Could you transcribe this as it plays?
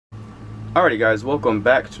Alrighty guys, welcome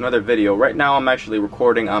back to another video. Right now I'm actually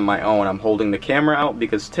recording on my own. I'm holding the camera out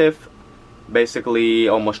because Tiff basically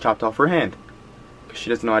almost chopped off her hand. She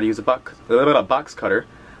doesn't know how to use a box cutter.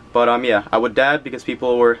 But yeah, I would dab because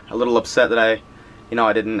people were a little upset that I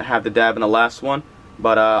didn't have the dab in the last one.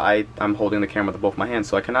 But I'm holding the camera with both my hands,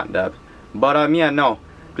 so I cannot dab. But yeah, no.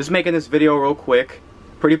 Just making this video real quick.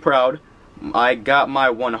 Pretty proud. I got my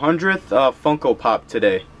 100th Funko Pop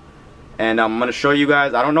today. And I'm going to show you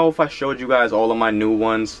guys, I don't know if I showed you guys all of my new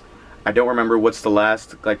ones. I don't remember what's the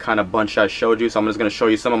last kind of bunch I showed you, so I'm just going to show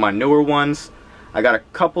you some of my newer ones. I got a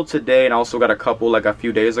couple today and I also got a couple a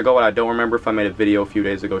few days ago, and I don't remember if I made a video a few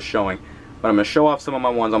days ago showing. But I'm going to show off some of my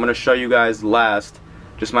ones. I'm going to show you guys last,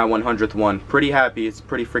 just my 100th one. Pretty happy, it's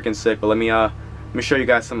pretty freaking sick, but let me show you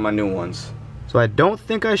guys some of my new ones. So I don't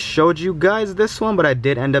think I showed you guys this one, but I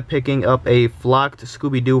did end up picking up a flocked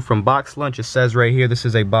Scooby-Doo from Box Lunch. It says right here, this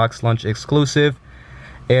is a Box Lunch exclusive.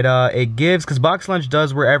 It gives, because Box Lunch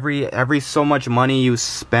does where every so much money you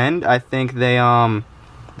spend, I think they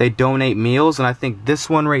donate meals, and I think this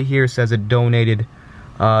one right here says it donated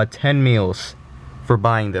 10 meals for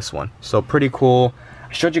buying this one. So pretty cool.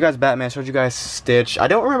 I showed you guys Batman, I showed you guys Stitch. I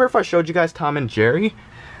don't remember if I showed you guys Tom and Jerry.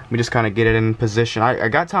 Let me just kind of get it in position. I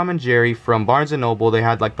got Tom and Jerry from Barnes & Noble. They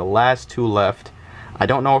had the last two left. I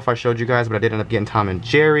don't know if I showed you guys, but I did end up getting Tom and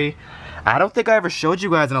Jerry. I don't think I ever showed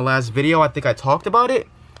you guys in the last video. I think I talked about it,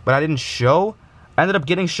 but I didn't show. I ended up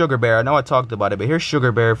getting Sugar Bear. I know I talked about it, but here's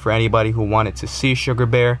Sugar Bear for anybody who wanted to see Sugar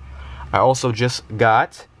Bear. I also just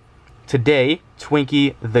got, today,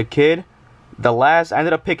 Twinkie the Kid. I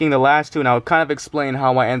ended up picking the last two, and I'll kind of explain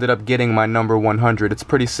how I ended up getting my number 100. It's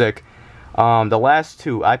pretty sick. The last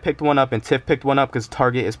two, I picked one up and Tiff picked one up because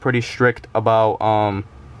Target is pretty strict about how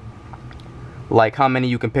many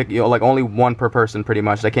you can pick, only one per person pretty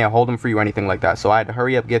much. They can't hold them for you or anything like that. So I had to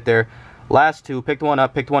hurry up, get there. Last two, picked one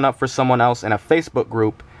up for someone else in a Facebook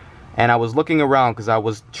group, and I was looking around because I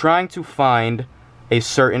was trying to find a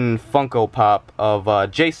certain Funko Pop of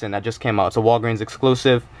Jason that just came out. It's a Walgreens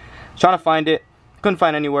exclusive. Trying to find it, couldn't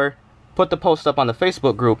find anywhere. Put the post up on the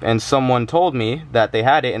Facebook group, and someone told me that they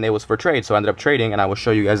had it and it was for trade, so I ended up trading, and I will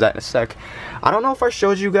show you guys that in a sec. I don't know if I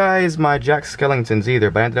showed you guys my Jack Skellingtons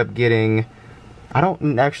either, but I ended up getting, I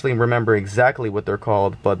don't actually remember exactly what they're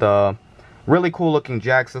called, but really cool looking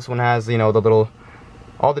Jacks. This one has,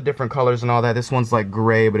 all the different colors and all that. This one's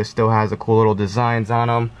gray, but it still has the cool little designs on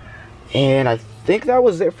them. And I think that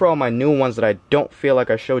was it for all my new ones that I don't feel like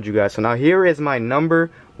I showed you guys. So now here is my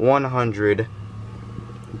number 100.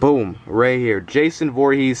 Boom, right here. Jason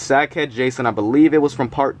Voorhees, Sackhead Jason. I believe it was from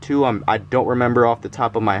part 2. I don't remember off the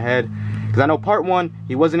top of my head. Because I know part 1,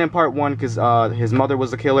 he wasn't in part 1 because his mother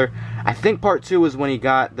was the killer. I think part 2 is when he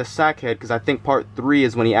got the Sackhead, because I think part 3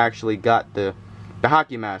 is when he actually got the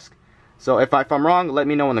hockey mask. So if I'm wrong, let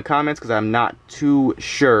me know in the comments because I'm not too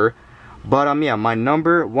sure. But yeah, my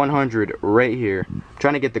number 100 right here. I'm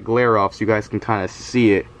trying to get the glare off so you guys can kind of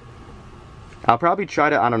see it. I'll probably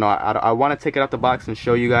try to, I don't know, I want to take it out the box and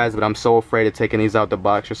show you guys, but I'm so afraid of taking these out the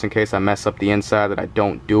box just in case I mess up the inside that I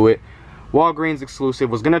don't do it. Walgreens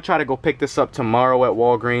exclusive. Was going to try to go pick this up tomorrow at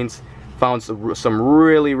Walgreens. Found some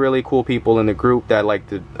really, really cool people in the group that like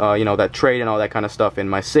to, that trade and all that kind of stuff in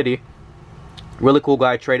my city. Really cool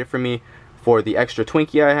guy traded for me for the extra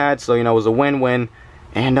Twinkie I had, so, it was a win-win.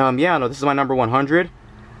 And, yeah, no, this is my number 100.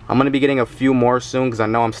 I'm going to be getting a few more soon because I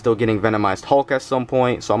know I'm still getting Venomized Hulk at some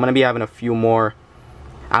point. So I'm going to be having a few more.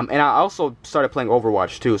 And I also started playing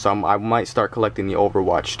Overwatch too. So I might start collecting the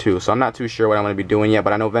Overwatch too. So I'm not too sure what I'm going to be doing yet.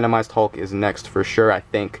 But I know Venomized Hulk is next for sure, I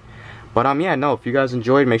think. But yeah, no, if you guys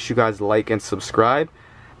enjoyed, make sure you guys like and subscribe.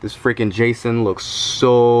 This freaking Jason looks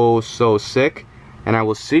so sick. And I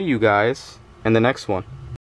will see you guys in the next one.